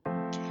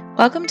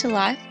Welcome to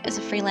Life as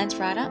a Freelance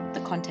Writer, the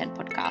Content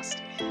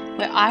Podcast,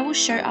 where I will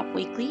show up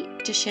weekly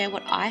to share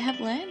what I have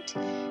learned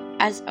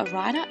as a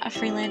writer, a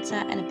freelancer,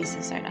 and a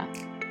business owner.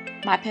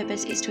 My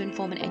purpose is to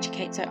inform and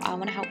educate, so I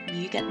want to help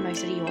you get the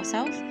most out of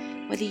yourself,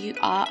 whether you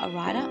are a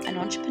writer, an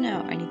entrepreneur,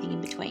 or anything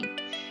in between.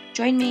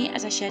 Join me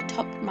as I share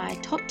my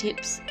top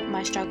tips,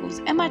 my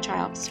struggles, and my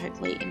triumphs to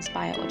hopefully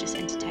inspire or just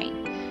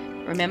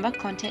entertain. Remember,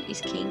 content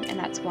is king, and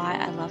that's why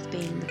I love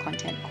being the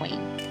content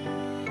queen.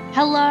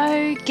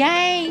 Hello,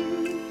 gang!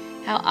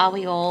 How are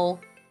we all?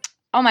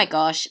 Oh my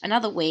gosh,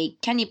 another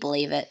week. Can you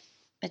believe it?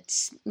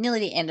 It's nearly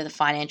the end of the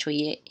financial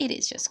year. It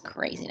is just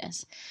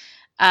craziness.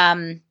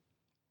 I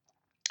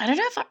don't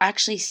know if I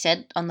actually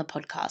said on the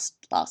podcast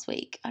last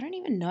week. I don't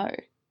even know.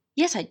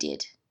 Yes, I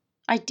did.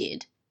 I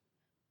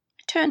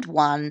turned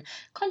 1.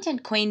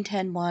 Content Queen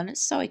turned 1.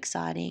 It's so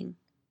exciting.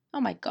 Oh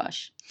my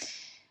gosh.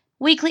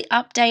 Weekly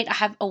update. I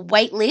have a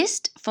wait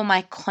list for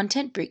my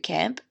content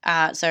bootcamp.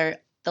 So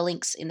the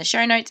link's in the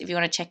show notes if you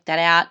want to check that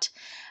out.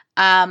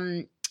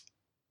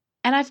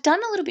 And I've done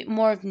a little bit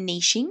more of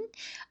niching.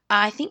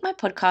 I think my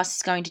podcast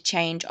is going to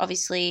change,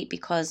 obviously,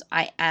 because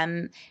I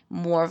am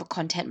more of a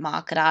content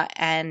marketer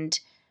and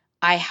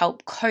I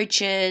help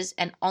coaches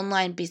and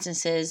online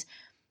businesses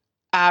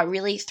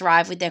really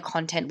thrive with their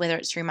content, whether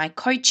it's through my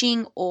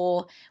coaching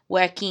or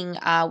working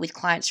with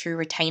clients through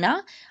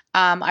retainer.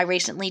 I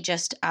recently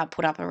just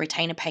put up a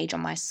retainer page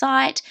on my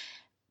site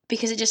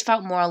because it just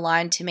felt more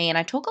aligned to me, and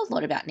I talk a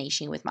lot about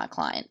niching with my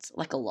clients,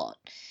 like a lot.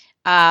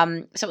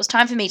 So it was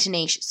time for me to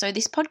niche. So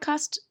this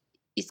podcast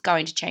is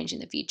going to change in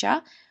the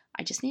future.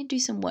 I just need to do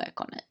some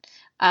work on it.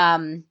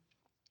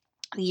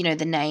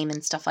 The name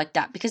and stuff like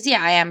that. Because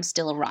I am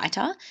still a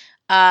writer.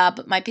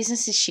 But my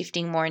business is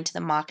shifting more into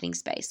the marketing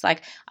space.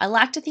 Like I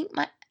like to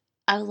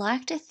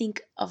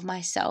think of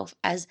myself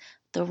as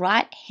the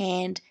right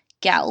hand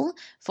gal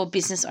for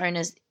business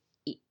owners,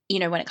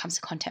 when it comes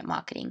to content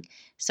marketing.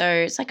 So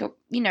it's like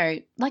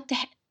like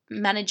the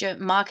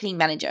marketing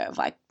manager of,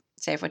 like,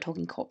 say if we're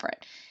talking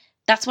corporate.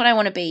 That's what I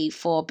want to be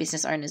for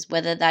business owners,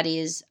 whether that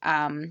is,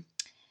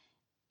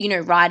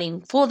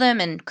 writing for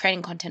them and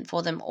creating content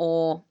for them,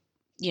 or,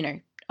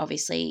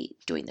 obviously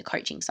doing the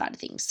coaching side of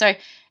things. So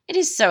it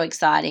is so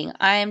exciting.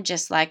 I am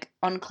just like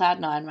on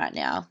cloud 9 right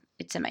now.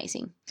 It's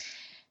amazing.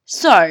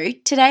 So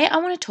today I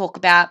want to talk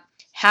about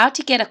how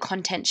to get a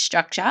content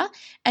structure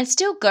and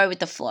still go with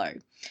the flow.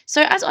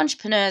 So as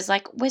entrepreneurs,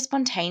 like, we're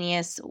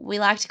spontaneous. We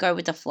like to go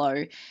with the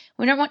flow.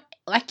 We don't want,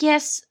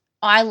 yes,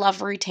 I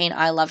love routine.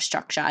 I love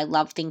structure. I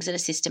love things that are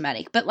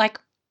systematic. But, the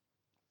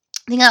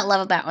thing I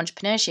love about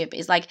entrepreneurship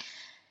is,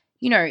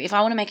 if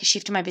I want to make a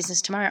shift in my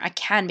business tomorrow, I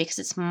can, because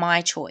it's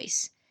my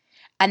choice.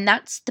 And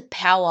that's the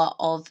power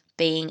of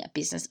being a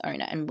business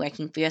owner and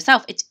working for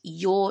yourself. It's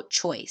your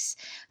choice.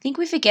 I think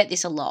we forget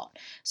this a lot.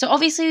 So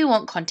obviously we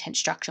want content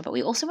structure, but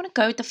we also want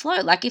to go with the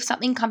flow. Like if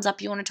something comes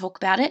up, you want to talk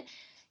about it,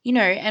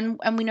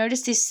 and we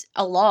notice this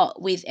a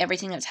lot with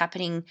everything that's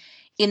happening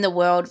in the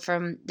world,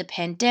 from the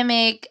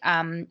pandemic,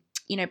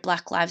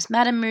 Black Lives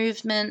Matter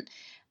movement.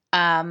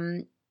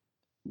 For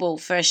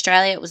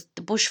Australia, it was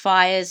the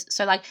bushfires.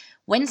 So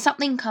when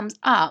something comes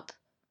up,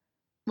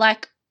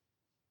 what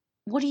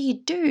do you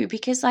do?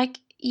 Because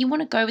you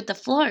want to go with the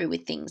flow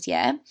with things,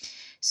 yeah?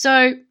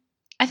 So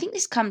I think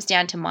this comes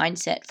down to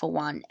mindset for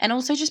one, and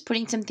also just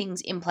putting some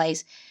things in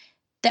place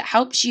that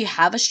helps you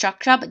have a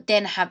structure but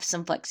then have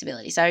some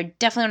flexibility. So I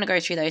definitely want to go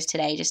through those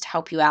today just to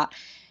help you out.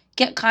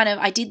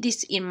 I did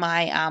this in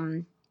my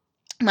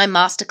my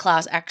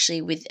masterclass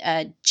actually with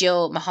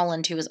Jill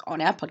Mulholland, who was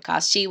on our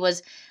podcast. She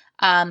was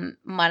one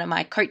of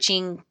my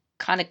coaching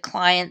kind of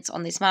clients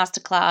on this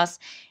masterclass.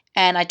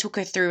 And I took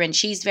her through, and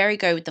she's very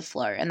go with the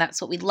flow. And that's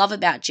what we love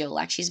about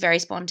Jill. She's very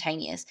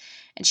spontaneous.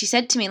 And she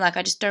said to me,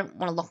 I just don't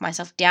want to lock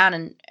myself down.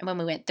 And when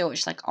we went through it,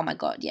 she's like, oh my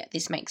God, yeah,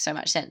 this makes so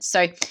much sense.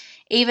 So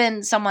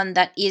even someone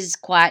that is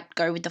quite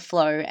go with the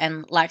flow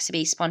and likes to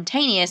be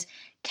spontaneous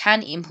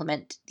can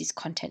implement this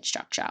content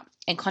structure.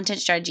 And content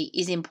strategy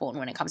is important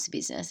when it comes to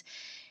business.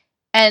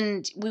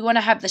 And we want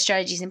to have the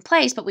strategies in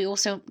place, but we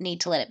also need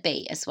to let it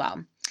be as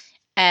well.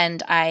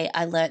 And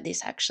I learned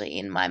this actually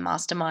in my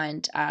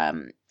mastermind,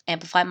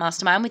 Amplify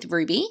Mastermind with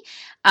Ruby,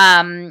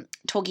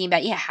 talking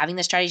about, having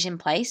the strategy in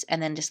place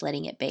and then just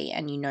letting it be,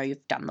 and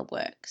you've done the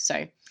work.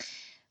 So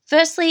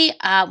firstly,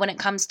 when it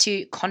comes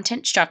to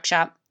content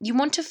structure, you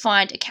want to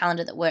find a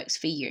calendar that works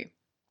for you.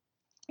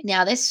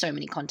 Now, there's so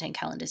many content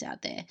calendars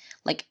out there,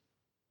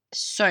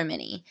 so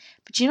many.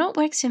 But you know what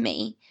works for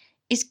me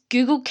is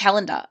Google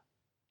Calendar.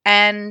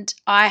 And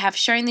I have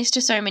shown this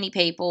to so many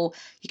people.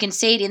 You can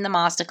see it in the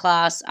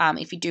masterclass.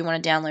 If you do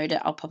want to download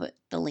it, I'll pop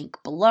the link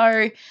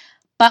below.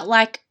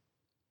 But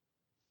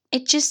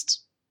it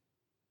just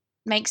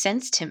makes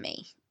sense to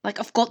me.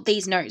 I've got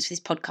these notes for this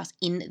podcast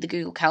in the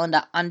Google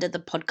Calendar under the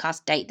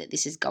podcast date that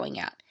this is going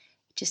out.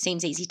 It just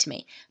seems easy to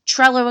me.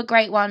 Trello are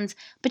great ones.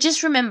 But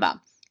just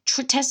remember,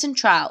 test and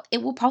trial.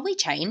 It will probably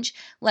change.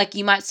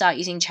 You might start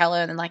using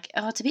Trello and then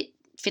it's a bit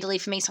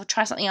fiddly for me, so I'll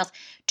try something else.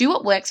 Do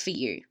what works for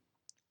you.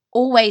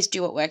 Always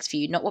do what works for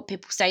you, not what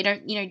people say.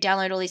 Don't,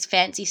 download all this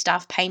fancy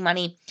stuff, pay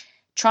money.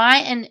 Try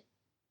and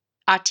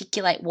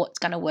articulate what's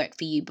going to work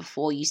for you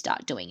before you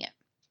start doing it.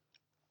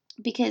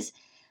 Because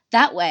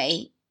that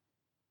way,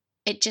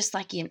 it just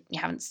like you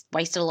haven't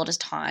wasted a lot of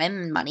time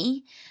and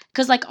money.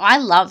 Because like I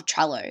love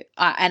Trello,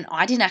 and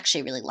I didn't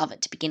actually really love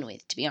it to begin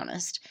with, to be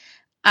honest.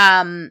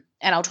 And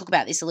I'll talk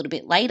about this a little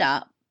bit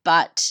later,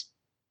 but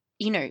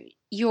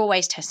you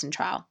always test and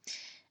trial.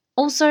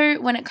 Also,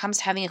 when it comes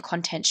to having a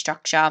content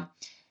structure,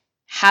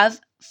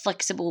 have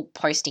flexible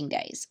posting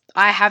days.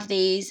 I have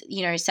these,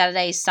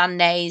 Saturdays,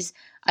 Sundays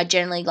are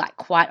generally like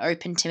quite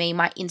open to me.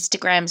 My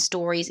Instagram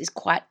stories is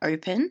quite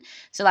open.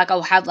 So like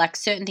I'll have like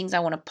certain things I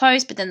want to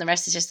post, but then the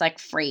rest is just like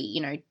free,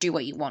 do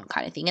what you want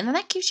kind of thing. And then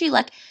that gives you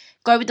like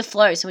go with the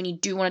flow. So when you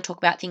do want to talk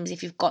about things,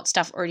 if you've got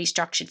stuff already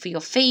structured for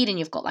your feed and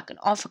you've got like an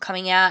offer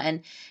coming out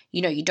and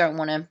you don't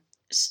want to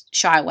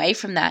shy away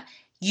from that,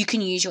 you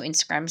can use your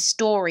Instagram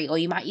story, or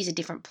you might use a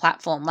different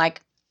platform.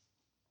 Like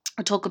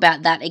I'll talk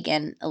about that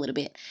again a little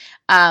bit.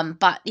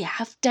 But yeah,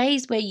 have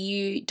days where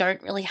you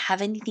don't really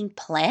have anything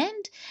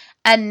planned.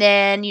 And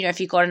then, if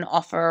you've got an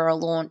offer or a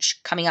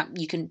launch coming up,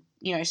 you can,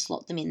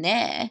 slot them in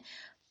there.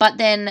 But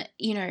then,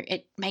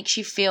 it makes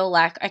you feel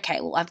like,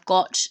 okay, well, I've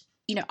got,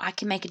 I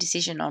can make a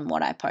decision on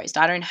what I post.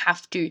 I don't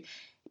have to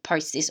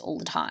post this all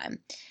the time.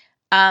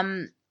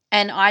 And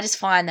I just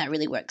find that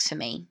really works for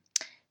me.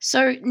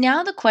 So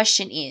now the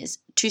question is,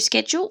 to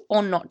schedule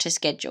or not to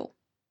schedule?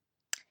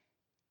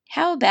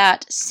 How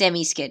about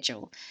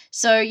semi-schedule?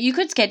 So you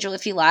could schedule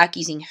if you like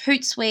using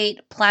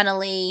Hootsuite,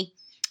 Planoly,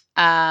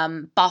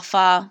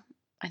 Buffer,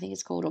 I think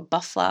it's called, or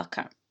Buffler,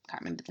 can't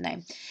remember the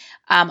name.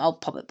 I'll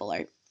pop it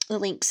below the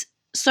links.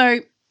 So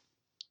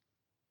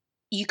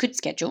you could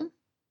schedule,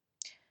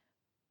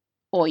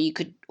 or you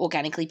could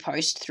organically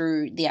post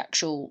through the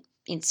actual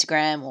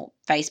Instagram or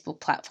Facebook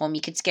platform.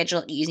 You could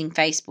schedule it using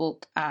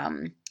Facebook.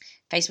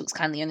 Facebook's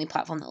kind of the only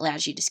platform that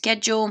allows you to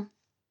schedule,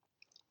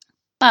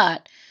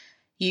 but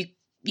you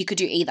could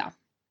do either.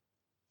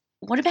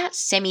 What about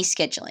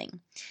semi-scheduling?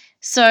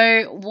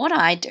 So what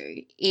I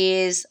do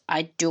is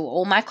I do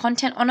all my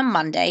content on a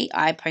Monday.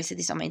 I posted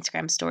this on my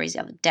Instagram stories the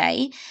other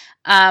day.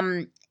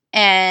 And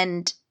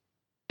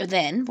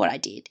then what I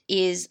did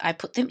is I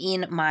put them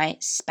in my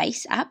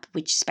Space app,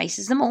 which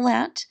spaces them all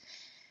out.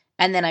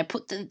 And then I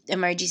put the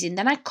emojis in.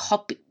 Then I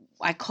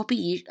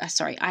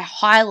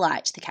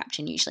highlight the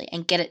caption usually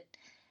and get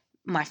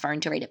my phone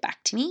to read it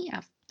back to me.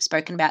 I've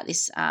spoken about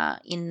this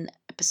in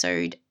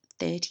episode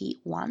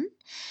 31.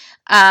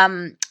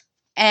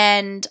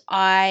 And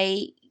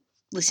I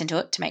listen to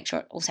it to make sure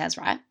it all sounds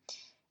right.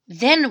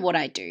 Then what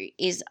I do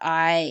is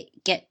I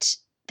get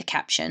the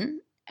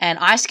caption and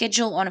I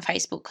schedule on a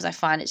Facebook because I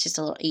find it's just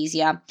a lot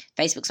easier.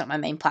 Facebook's not my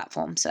main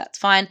platform, so that's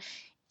fine.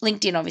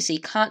 LinkedIn obviously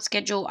can't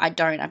schedule. I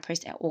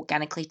post it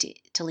organically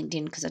to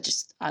LinkedIn because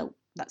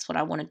that's what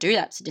I want to do.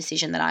 That's a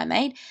decision that I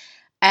made.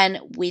 And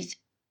with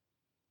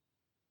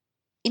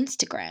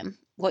Instagram,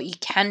 what you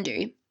can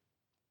do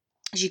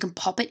is you can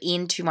pop it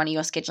into one of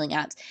your scheduling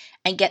apps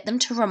and get them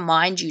to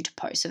remind you to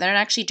post. So they don't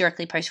actually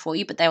directly post for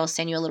you, but they will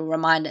send you a little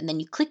reminder, and then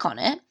you click on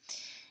it.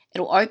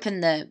 It'll open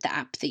the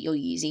app that you're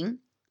using,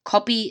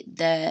 copy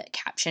the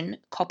caption,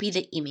 copy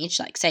the image,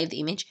 like save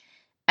the image,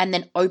 and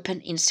then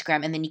open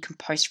Instagram, and then you can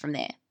post from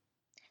there.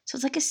 So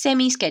it's like a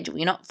semi-schedule.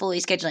 You're not fully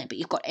scheduling, but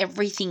you've got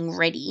everything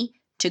ready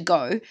to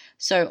go.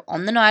 So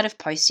on the night of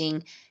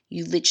posting,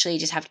 you literally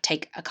just have to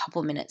take a couple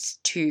of minutes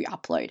to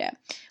upload it.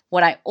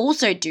 What I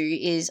also do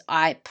is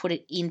I put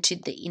it into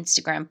the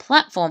Instagram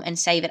platform and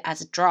save it as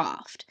a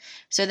draft.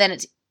 So then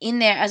it's in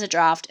there as a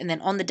draft, and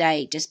then on the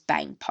day, just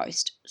bang,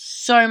 post.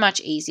 So much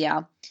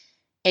easier.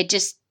 It's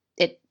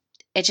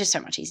just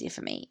so much easier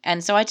for me.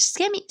 And so I just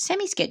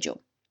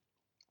semi-schedule.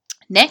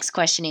 Next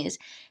question is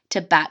to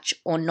batch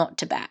or not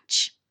to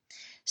batch.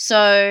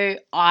 So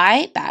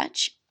I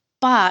batch,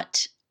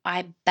 but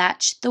I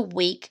batch the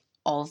week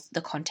of the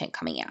content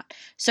coming out.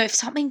 So if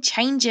something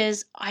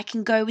changes, I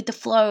can go with the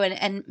flow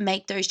and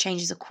make those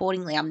changes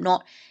accordingly. I'm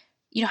not,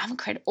 I haven't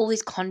created all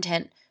this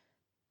content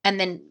and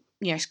then,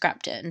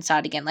 scrapped it and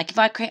started again. Like if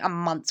I create a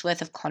month's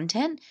worth of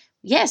content,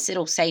 yes,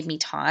 it'll save me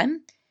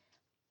time.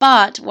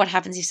 But what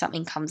happens if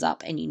something comes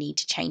up and you need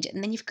to change it?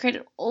 And then you've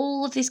created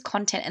all of this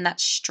content and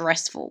that's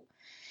stressful.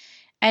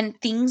 And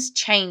things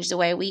change, the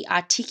way we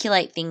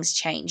articulate things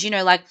change.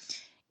 Like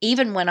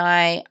even when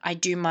I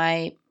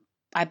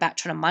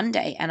batch on a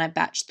Monday and I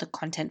batch the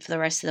content for the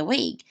rest of the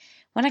week,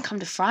 when I come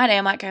to Friday,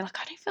 I might go like,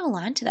 I don't feel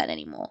aligned to that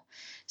anymore.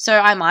 So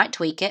I might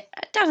tweak it.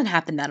 It doesn't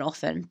happen that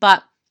often.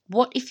 But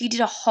what if you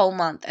did a whole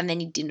month and then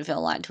you didn't feel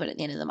aligned to it at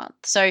the end of the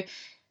month? So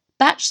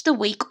batch the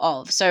week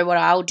of. So what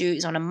I'll do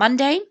is on a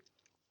Monday,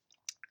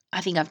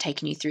 I think I've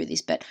taken you through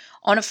this, but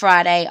on a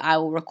Friday, I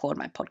will record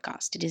my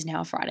podcast. It is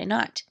now a Friday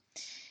night.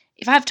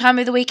 If I have time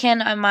over the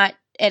weekend, I might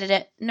edit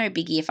it. No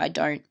biggie if I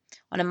don't.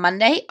 On a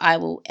Monday, I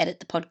will edit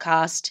the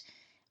podcast.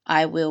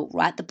 I will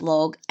write the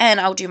blog, and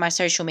I'll do my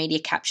social media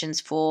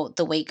captions for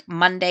the week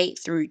Monday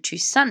through to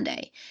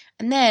Sunday.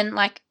 And then,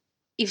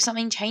 if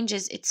something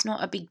changes, it's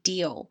not a big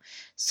deal.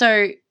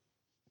 So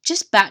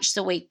just batch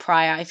the week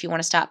prior if you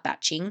want to start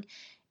batching.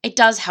 It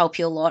does help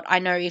you a lot. I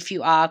know if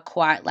you are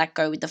quite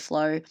go with the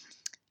flow,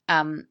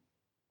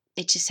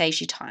 it just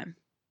saves you time.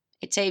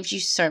 It saves you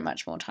so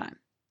much more time.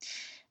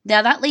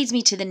 Now that leads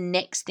me to the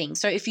next thing.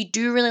 So if you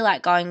do really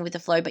like going with the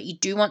flow, but you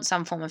do want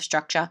some form of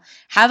structure,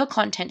 have a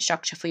content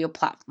structure for your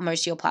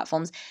most of your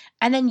platforms,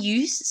 and then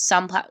use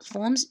some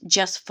platforms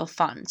just for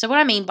fun. So what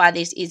I mean by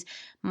this is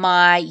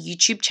my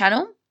YouTube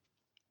channel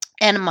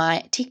and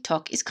my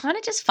TikTok is kind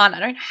of just fun.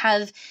 I don't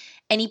have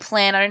any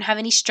plan. I don't have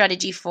any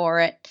strategy for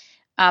it.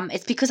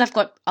 It's because I've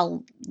got a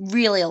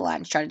really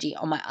aligned strategy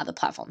on my other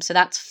platforms. So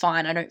that's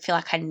fine. I don't feel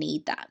like I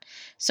need that.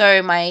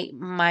 So my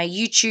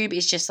YouTube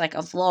is just like a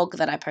vlog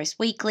that I post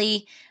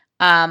weekly.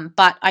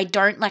 But I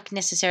don't like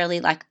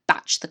necessarily like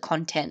batch the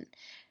content.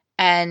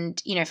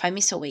 And, if I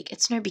miss a week,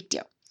 it's no big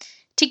deal.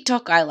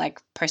 TikTok, I like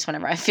post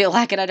whenever I feel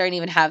like it. I don't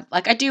even have,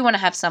 like, I do want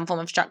to have some form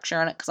of structure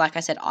on it because, like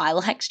I said, I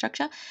like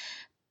structure.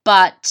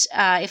 But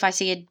if I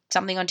see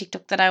something on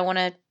TikTok that I want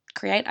to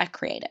create, I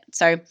create it.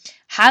 So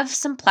have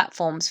some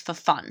platforms for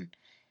fun,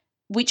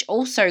 which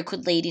also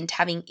could lead into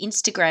having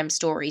Instagram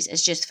stories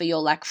as just for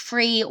your like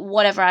free,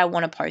 whatever I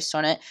want to post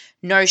on it,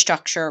 no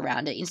structure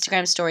around it.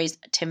 Instagram stories,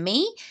 to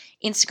me,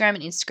 Instagram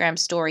and Instagram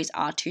stories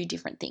are two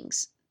different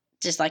things,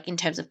 just like in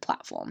terms of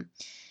platform.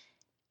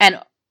 And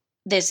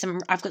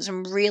I've got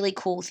some really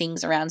cool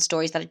things around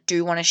stories that I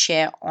do want to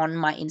share on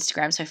my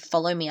Instagram. So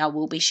follow me, I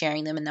will be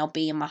sharing them and they'll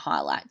be in my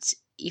highlights.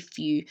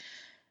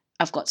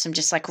 I've got some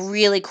just like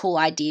really cool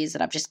ideas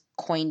that I've just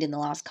coined in the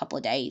last couple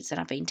of days and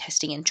I've been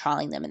testing and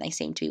trialing them and they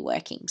seem to be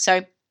working.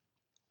 So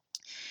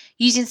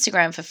use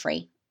Instagram for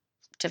free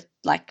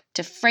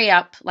to free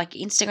up like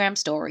Instagram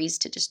stories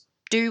to just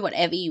do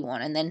whatever you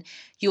want, and then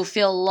you'll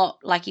feel a lot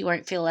like you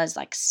won't feel as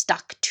like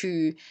stuck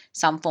to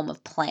some form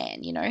of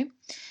plan,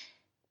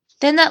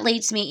 Then that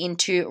leads me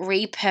into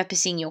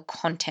repurposing your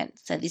content.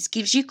 So this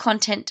gives you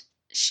content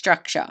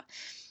structure.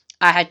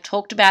 I had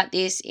talked about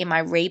this in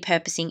my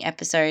repurposing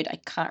episode. I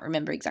can't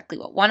remember exactly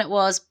what one it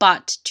was,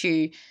 but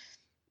to,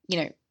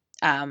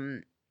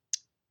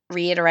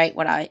 reiterate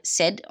what I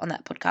said on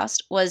that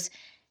podcast was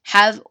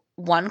have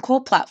one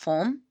core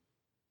platform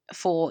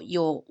for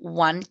your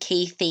one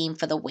key theme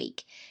for the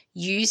week.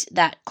 Use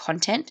that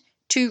content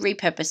to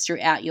repurpose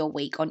throughout your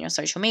week on your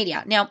social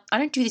media. Now, I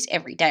don't do this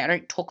every day. I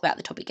don't talk about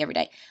the topic every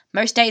day.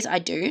 Most days I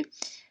do,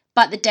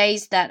 but the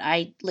days that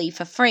I leave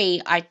for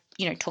free, I,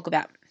 talk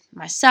about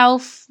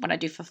myself, what I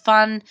do for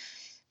fun,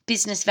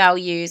 business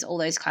values, all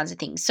those kinds of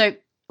things. So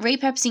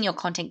repurposing your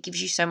content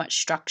gives you so much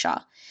structure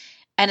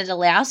and it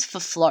allows for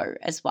flow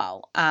as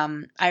well.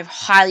 I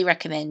highly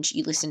recommend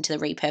you listen to the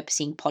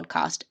repurposing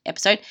podcast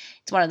episode.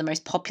 It's one of the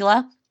most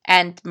popular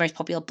and most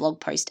popular blog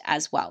post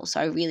as well.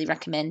 So I really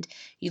recommend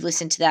you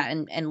listen to that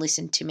and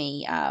listen to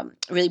me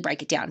really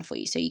break it down for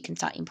you so you can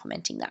start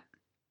implementing that.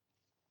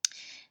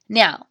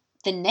 Now,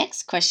 the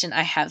next question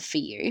I have for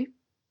you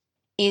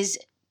is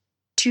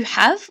to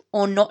have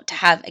or not to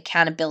have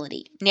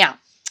accountability. Now,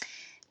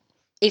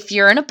 if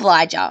you're an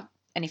obliger,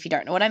 and if you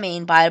don't know what I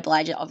mean by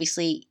obliger,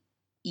 obviously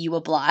you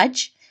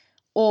oblige,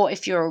 or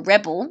if you're a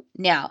rebel.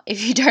 Now,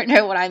 if you don't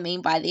know what I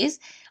mean by this,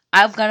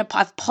 I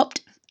have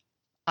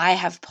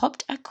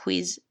popped a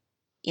quiz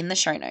in the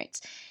show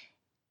notes.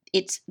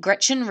 It's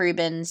Gretchen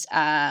Rubin's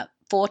 4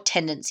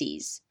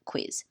 tendencies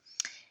quiz.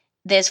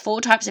 There's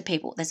 4 types of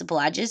people. There's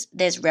obligers,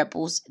 there's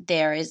rebels,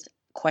 there is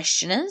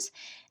questioners,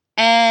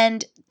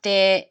 and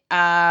there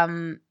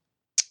are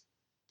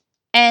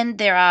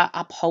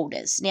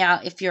upholders. Now,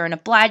 if you're an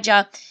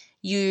obliger,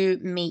 you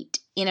meet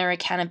inner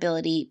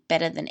accountability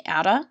better than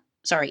outer.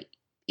 Sorry,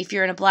 if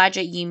you're an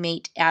obliger, you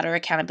meet outer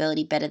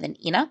accountability better than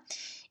inner.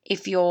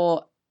 If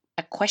you're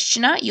a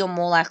questioner, you're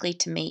more likely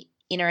to meet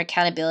inner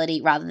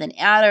accountability rather than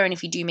outer. And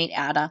if you do meet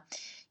outer,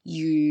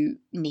 you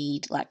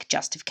need like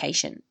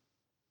justification.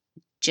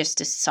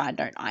 Just a side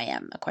note, I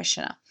am a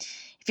questioner.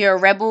 If you're a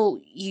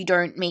rebel, you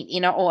don't meet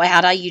inner or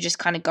outer, you just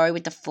kind of go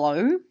with the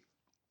flow.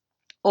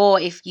 Or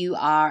if you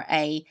are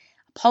a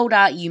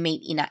upholder, you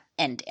meet inner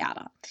and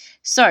outer.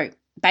 So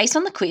based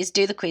on the quiz,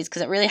 do the quiz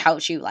because it really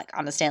helps you like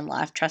understand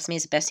life. Trust me,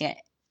 it's the best thing I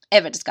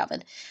ever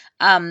discovered.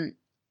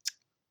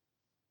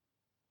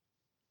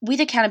 With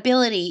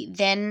accountability,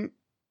 then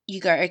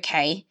you go,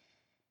 okay,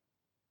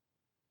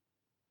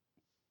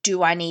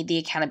 do I need the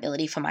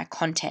accountability for my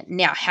content?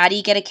 Now, how do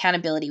you get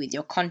accountability with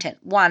your content?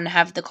 1,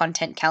 have the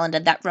content calendar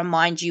that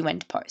reminds you when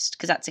to post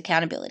because that's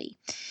accountability.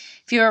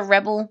 If you're a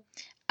rebel,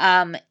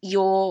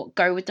 your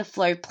go with the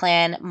flow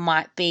plan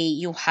might be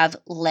you'll have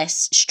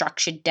less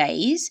structured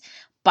days,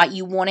 but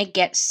you want to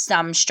get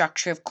some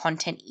structure of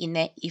content in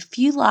there if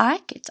you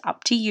like. It's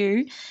up to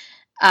you.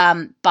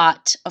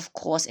 But of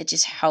course, it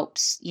just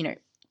helps,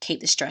 keep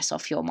the stress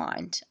off your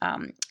mind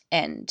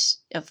and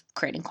of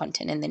creating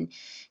content. And then,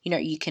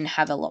 you can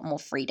have a lot more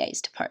free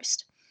days to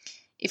post.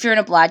 If you're an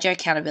obliger,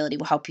 accountability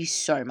will help you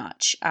so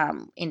much.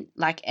 And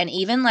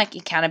even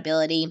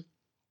accountability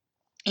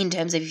in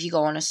terms of if you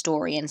go on a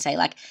story and say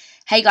like,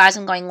 hey guys,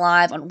 I'm going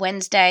live on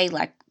Wednesday,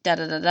 like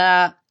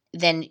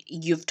then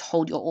you've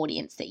told your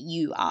audience that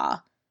you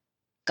are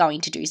going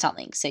to do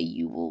something. So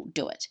you will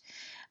do it.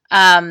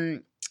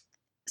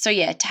 So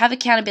yeah, to have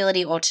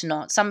accountability or to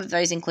not, some of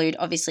those include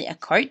obviously a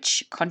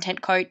coach,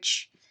 content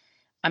coach,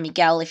 I'm your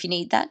gal if you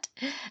need that.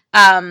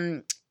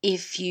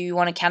 If you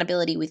want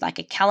accountability with like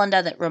a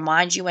calendar that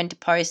reminds you when to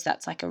post,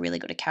 that's like a really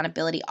good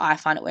accountability. I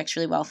find it works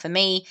really well for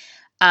me.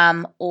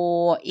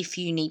 Or if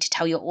you need to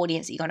tell your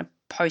audience that you're going to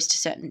post a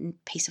certain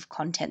piece of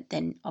content,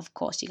 then of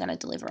course you're going to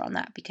deliver on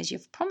that because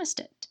you've promised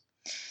it.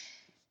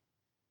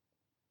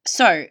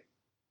 So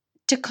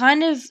to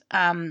kind of,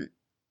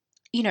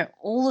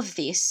 all of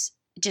this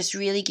just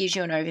really gives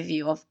you an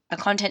overview of a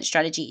content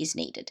strategy is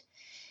needed.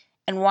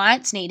 And why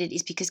it's needed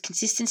is because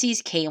consistency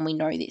is key, and we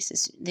know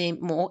this. The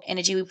more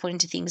energy we put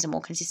into things, the more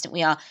consistent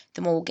we are,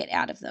 the more we'll get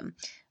out of them.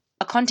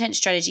 A content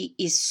strategy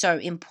is so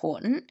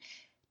important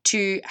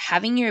to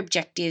having your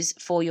objectives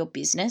for your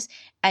business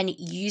and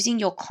using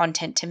your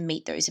content to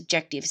meet those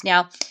objectives.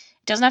 Now,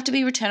 it doesn't have to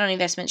be return on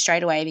investment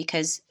straight away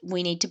because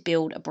we need to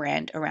build a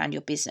brand around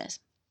your business.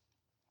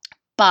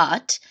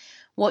 But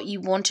what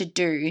you want to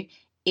do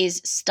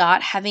is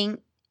start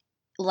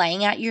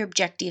laying out your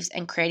objectives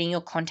and creating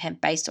your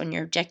content based on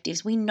your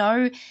objectives. We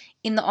know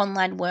in the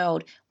online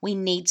world, we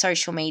need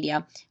social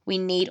media, we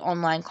need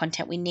online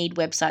content, we need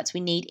websites, we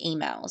need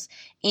emails.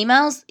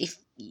 Emails, if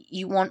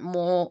you want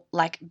more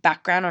like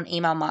background on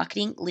email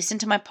marketing, listen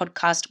to my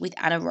podcast with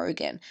Anna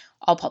Rogan.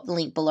 I'll pop the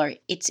link below.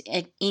 It's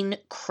an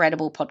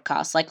incredible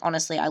podcast. Like,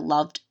 honestly, I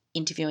loved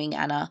interviewing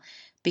Anna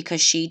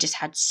because she just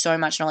had so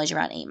much knowledge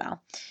around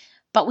email.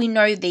 But we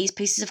know these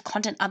pieces of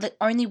content are the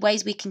only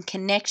ways we can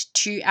connect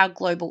to our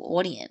global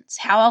audience.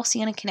 How else are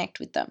you going to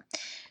connect with them?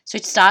 So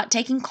start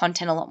taking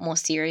content a lot more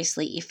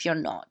seriously if you're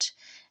not.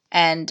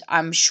 And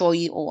I'm sure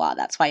you all are.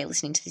 That's why you're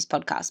listening to this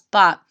podcast.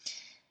 But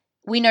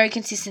we know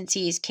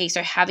consistency is key.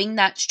 So having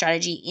that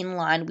strategy in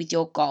line with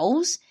your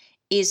goals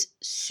is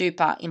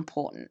super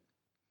important.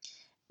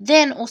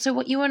 Then also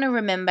what you want to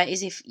remember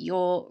is if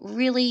you're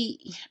really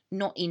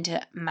not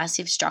into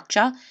massive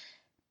structure,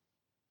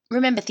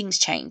 remember, things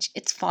change.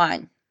 It's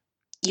fine.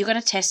 You're going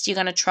to test, you're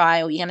going to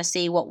try, or you're going to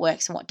see what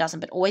works and what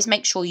doesn't. But always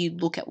make sure you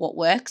look at what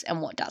works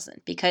and what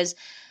doesn't. Because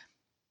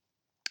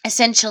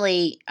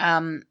essentially,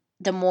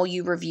 the more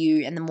you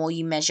review and the more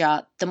you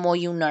measure, the more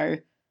you'll know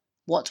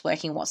what's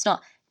working, what's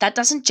not. That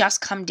doesn't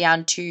just come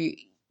down to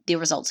the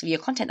results of your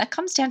content. That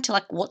comes down to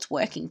like what's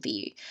working for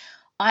you.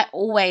 I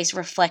always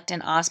reflect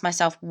and ask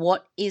myself,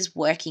 what is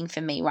working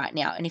for me right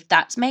now? And if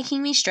that's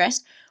making me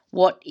stressed,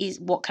 what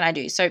can I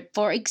do? So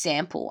for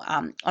example,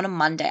 on a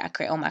Monday, I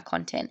create all my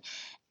content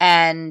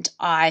and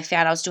I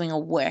found I was doing a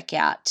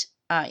workout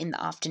in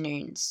the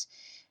afternoons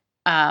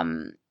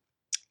on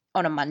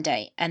a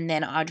Monday. And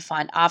then I'd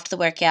find after the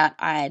workout,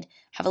 I'd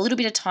have a little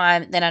bit of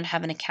time. Then I'd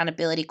have an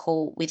accountability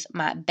call with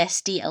my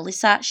bestie,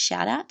 Alyssa,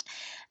 shout out.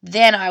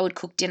 Then I would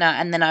cook dinner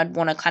and then I'd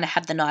want to kind of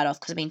have the night off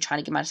because I've been trying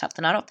to give myself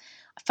the night off.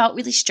 I felt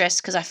really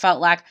stressed because I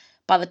felt like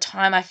by the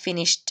time I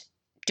finished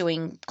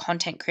doing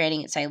content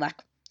creating at say like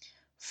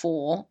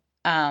 4,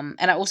 and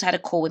I also had a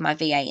call with my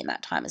VA in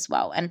that time as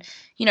well. And,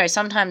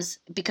 sometimes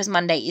because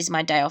Monday is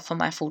my day off for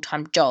my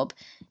full-time job,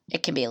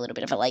 it can be a little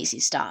bit of a lazy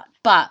start,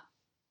 but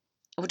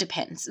it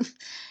depends.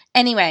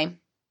 Anyway,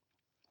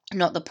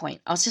 not the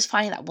point. I was just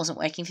finding that wasn't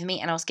working for me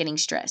and I was getting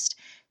stressed.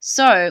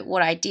 So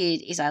what I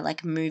did is I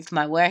like moved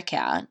my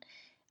workout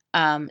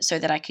so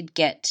that I could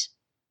get,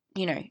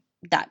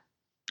 that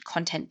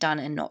content done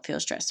and not feel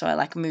stressed. So I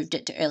like moved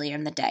it to earlier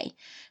in the day.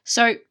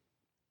 So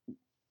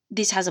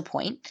this has a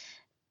point.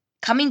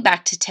 Coming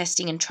back to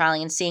testing and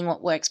trialing and seeing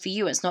what works for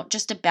you, it's not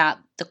just about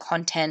the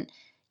content,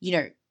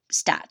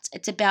 stats.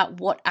 It's about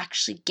what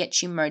actually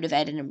gets you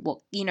motivated and what,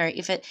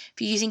 if you're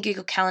using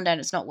Google Calendar and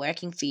it's not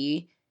working for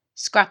you,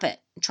 scrap it,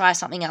 try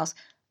something else.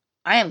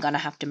 I am going to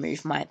have to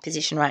move my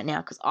position right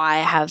now because I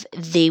have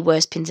the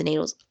worst pins and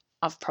needles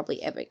I've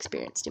probably ever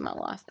experienced in my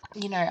life.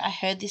 I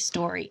heard this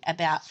story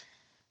about,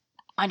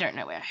 I don't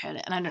know where I heard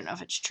it and I don't know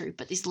if it's true,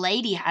 but this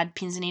lady had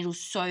pins and needles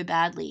so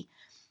badly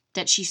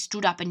that she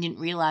stood up and didn't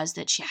realize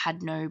that she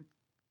had no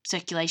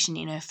circulation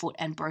in her foot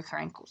and broke her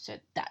ankle. So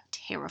that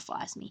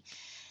terrifies me.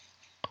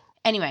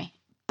 Anyway,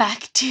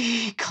 back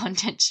to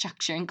content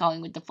structure and going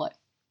with the flow.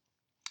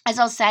 As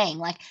I was saying,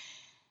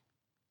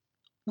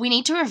 we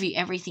need to review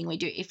everything we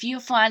do. If you're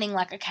finding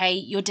okay,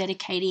 you're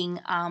dedicating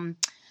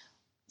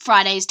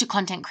Fridays to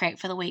content create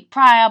for the week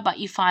prior, but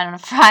you find on a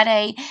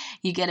Friday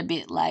you get a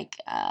bit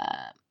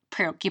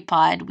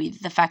preoccupied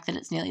with the fact that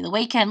it's nearly the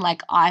weekend,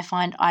 I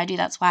find I do.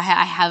 That's why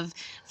I have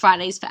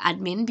Fridays for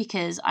admin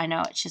because I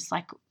know it's just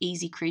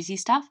easy cruisy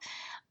stuff.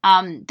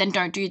 Then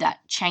don't do that.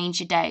 Change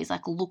your days.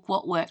 Look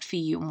what worked for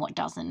you and what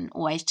doesn't.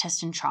 Always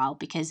test and trial,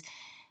 because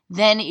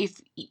then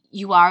if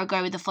you are a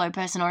go with the flow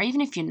person, or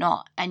even if you're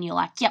not and you're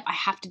yep, I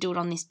have to do it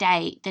on this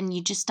day, then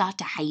you just start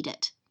to hate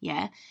it.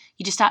 Yeah.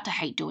 You just start to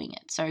hate doing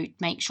it. So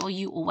make sure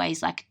you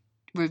always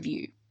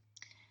review.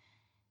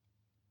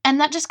 And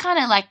that just kind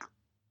of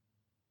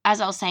as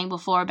I was saying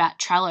before about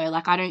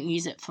Trello, I don't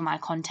use it for my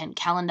content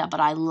calendar, but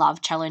I love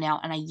Trello now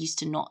and I used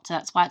to not. So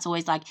that's why it's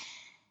always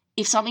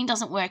if something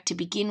doesn't work to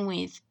begin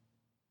with,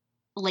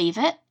 leave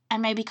it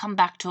and maybe come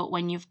back to it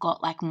when you've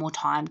got more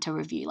time to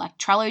review.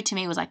 Trello to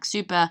me was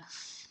super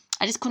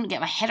I just couldn't get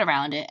my head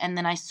around it. And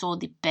then I saw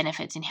the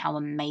benefits in how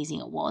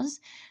amazing it was.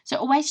 So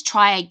always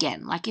try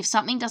again. Like if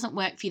something doesn't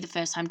work for you the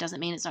first time,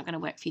 doesn't mean it's not going to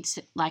work for you.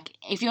 Like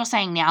if you're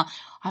saying now,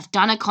 I've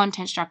done a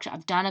content structure,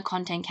 I've done a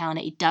content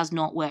calendar, it does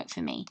not work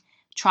for me.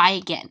 Try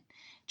again.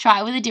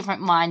 Try it with a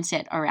different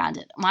mindset around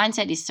it.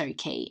 Mindset is so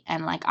key.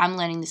 And like I'm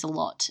learning this a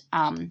lot,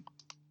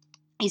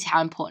 is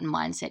how important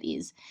mindset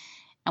is.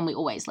 And we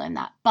always learn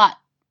that. But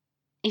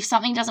if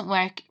something doesn't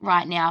work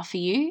right now for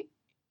you,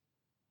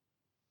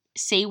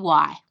 see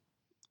why.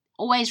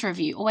 Always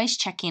review, always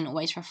check in,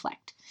 always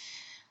reflect.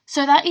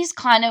 So that is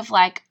kind of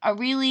like a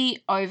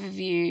really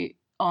overview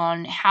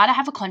on how to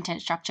have a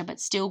content structure but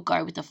still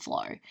go with the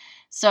flow.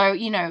 So,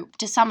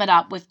 to sum it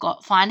up, we've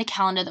got find a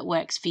calendar that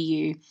works for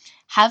you.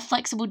 Have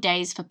flexible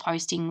days for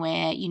posting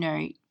where,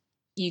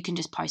 you can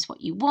just post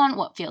what you want,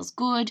 what feels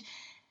good.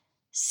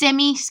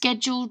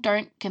 Semi-schedule,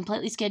 don't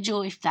completely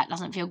schedule if that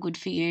doesn't feel good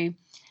for you.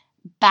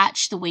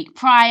 Batch the week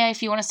prior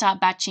if you want to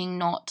start batching,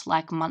 not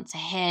like months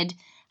ahead.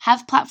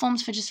 Have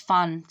platforms for just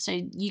fun. So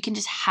you can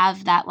just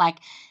have that like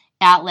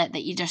outlet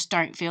that you just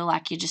don't feel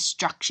like you're just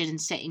structured and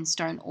set in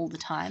stone all the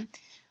time.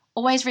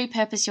 Always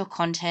repurpose your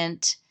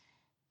content.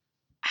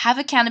 Have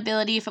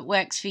accountability if it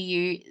works for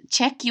you.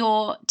 Check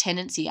your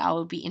tendency. I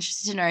would be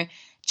interested to know.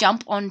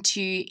 Jump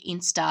onto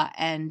Insta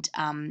and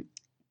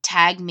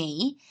tag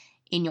me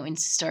in your Insta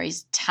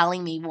stories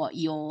telling me what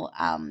your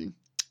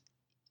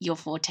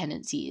 4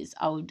 tendency is.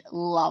 I would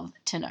love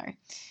to know.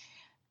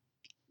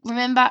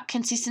 Remember,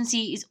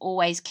 consistency is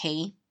always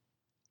key.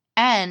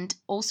 And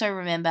also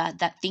remember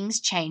that things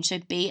change. So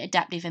be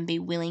adaptive and be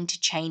willing to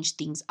change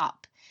things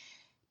up.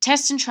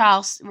 Test and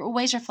trials,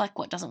 always reflect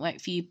what doesn't work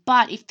for you.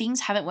 But if things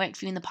haven't worked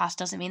for you in the past,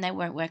 doesn't mean they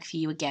won't work for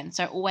you again.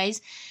 So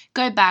always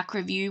go back,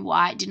 review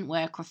why it didn't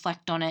work,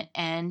 reflect on it,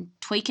 and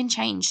tweak and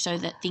change so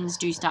that things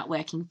do start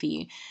working for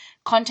you.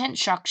 Content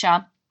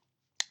structure,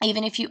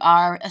 even if you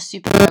are a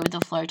super go with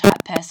the flow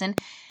type person,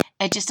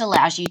 it just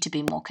allows you to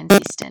be more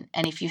consistent.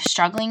 And if you're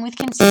struggling with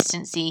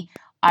consistency,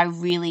 I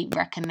really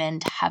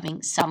recommend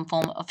having some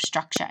form of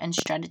structure and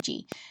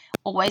strategy.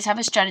 Always have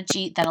a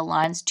strategy that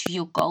aligns to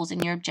your goals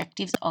and your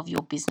objectives of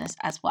your business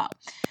as well.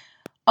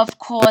 Of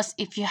course,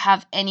 if you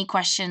have any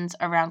questions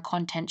around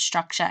content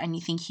structure and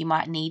you think you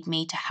might need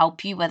me to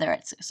help you, whether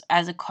it's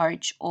as a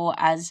coach or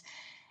as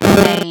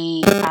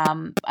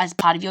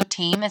part of your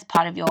team, as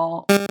part of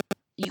your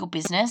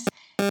business,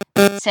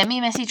 send me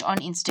a message on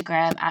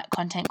Instagram at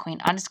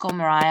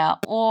contentqueen_Mariah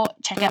or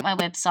check out my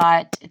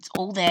website. It's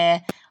all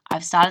there.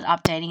 I've started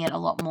updating it a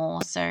lot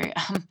more. So,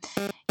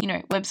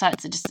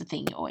 websites are just a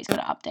thing. You always got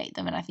to update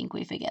them, and I think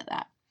we forget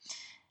that.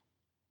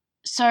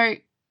 So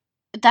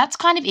that's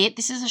kind of it.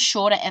 This is a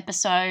shorter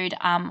episode.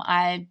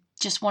 I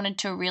just wanted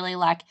to really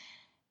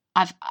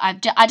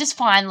I just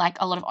find like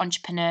a lot of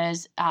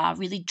entrepreneurs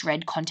really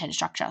dread content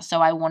structure. So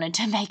I wanted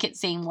to make it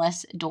seem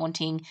less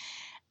daunting,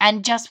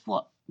 and just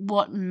what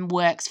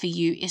works for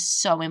you is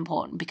so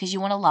important because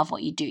you want to love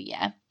what you do,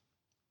 yeah?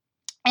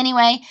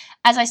 Anyway,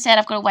 as I said,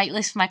 I've got a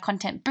waitlist for my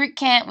content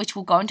bootcamp, which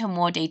will go into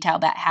more detail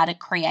about how to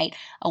create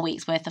a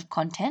week's worth of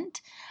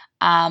content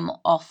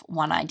off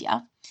one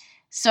idea.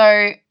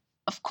 So,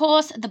 of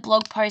course, the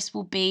blog post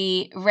will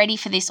be ready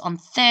for this on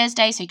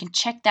Thursday, so you can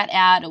check that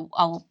out.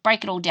 I'll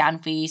break it all down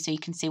for you so you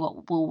can see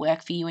what will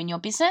work for you in your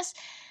business.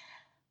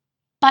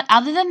 But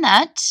other than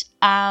that,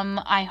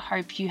 I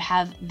hope you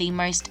have the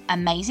most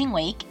amazing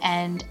week.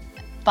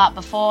 But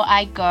before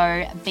I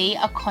go, be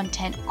a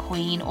content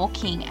queen or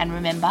king. And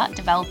remember,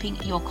 developing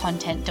your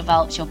content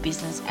develops your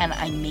business, and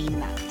I mean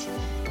that.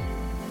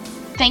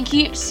 Thank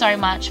you so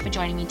much for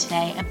joining me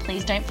today. And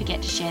please don't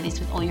forget to share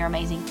this with all your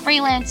amazing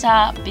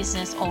freelancer,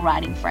 business, or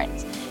writing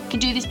friends. You can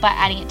do this by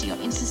adding it to your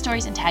Insta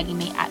stories and tagging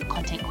me at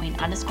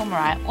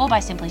contentqueen_Mariah, or by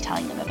simply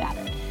telling them about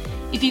it.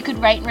 If you could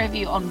rate and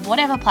review on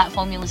whatever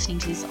platform you're listening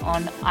to this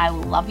on, I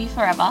will love you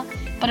forever.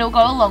 But it'll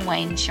go a long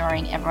way in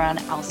ensuring everyone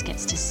else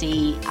gets to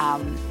see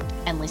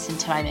and listen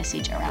to my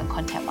message around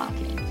content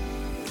marketing.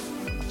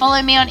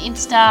 Follow me on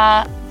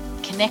Insta,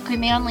 connect with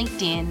me on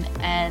LinkedIn,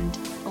 and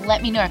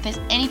let me know if there's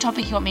any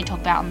topic you want me to talk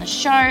about on the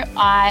show.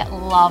 I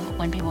love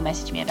when people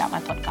message me about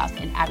my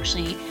podcast. It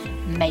actually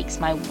makes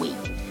my week.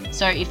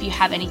 So if you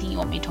have anything you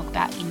want me to talk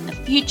about in the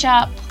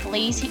future,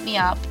 please hit me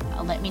up.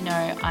 Let me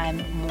know.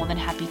 I'm more than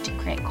happy to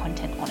create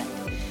content on it.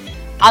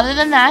 Other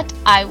than that,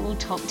 I will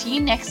talk to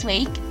you next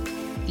week.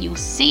 You'll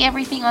see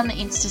everything on the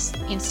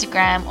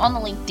Instagram, on the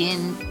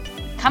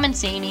LinkedIn. Come and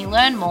see me,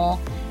 learn more.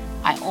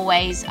 I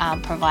always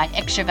provide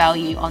extra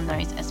value on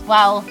those as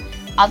well.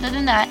 Other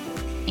than that,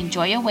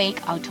 enjoy your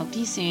week. I'll talk to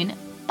you soon.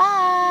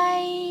 Bye.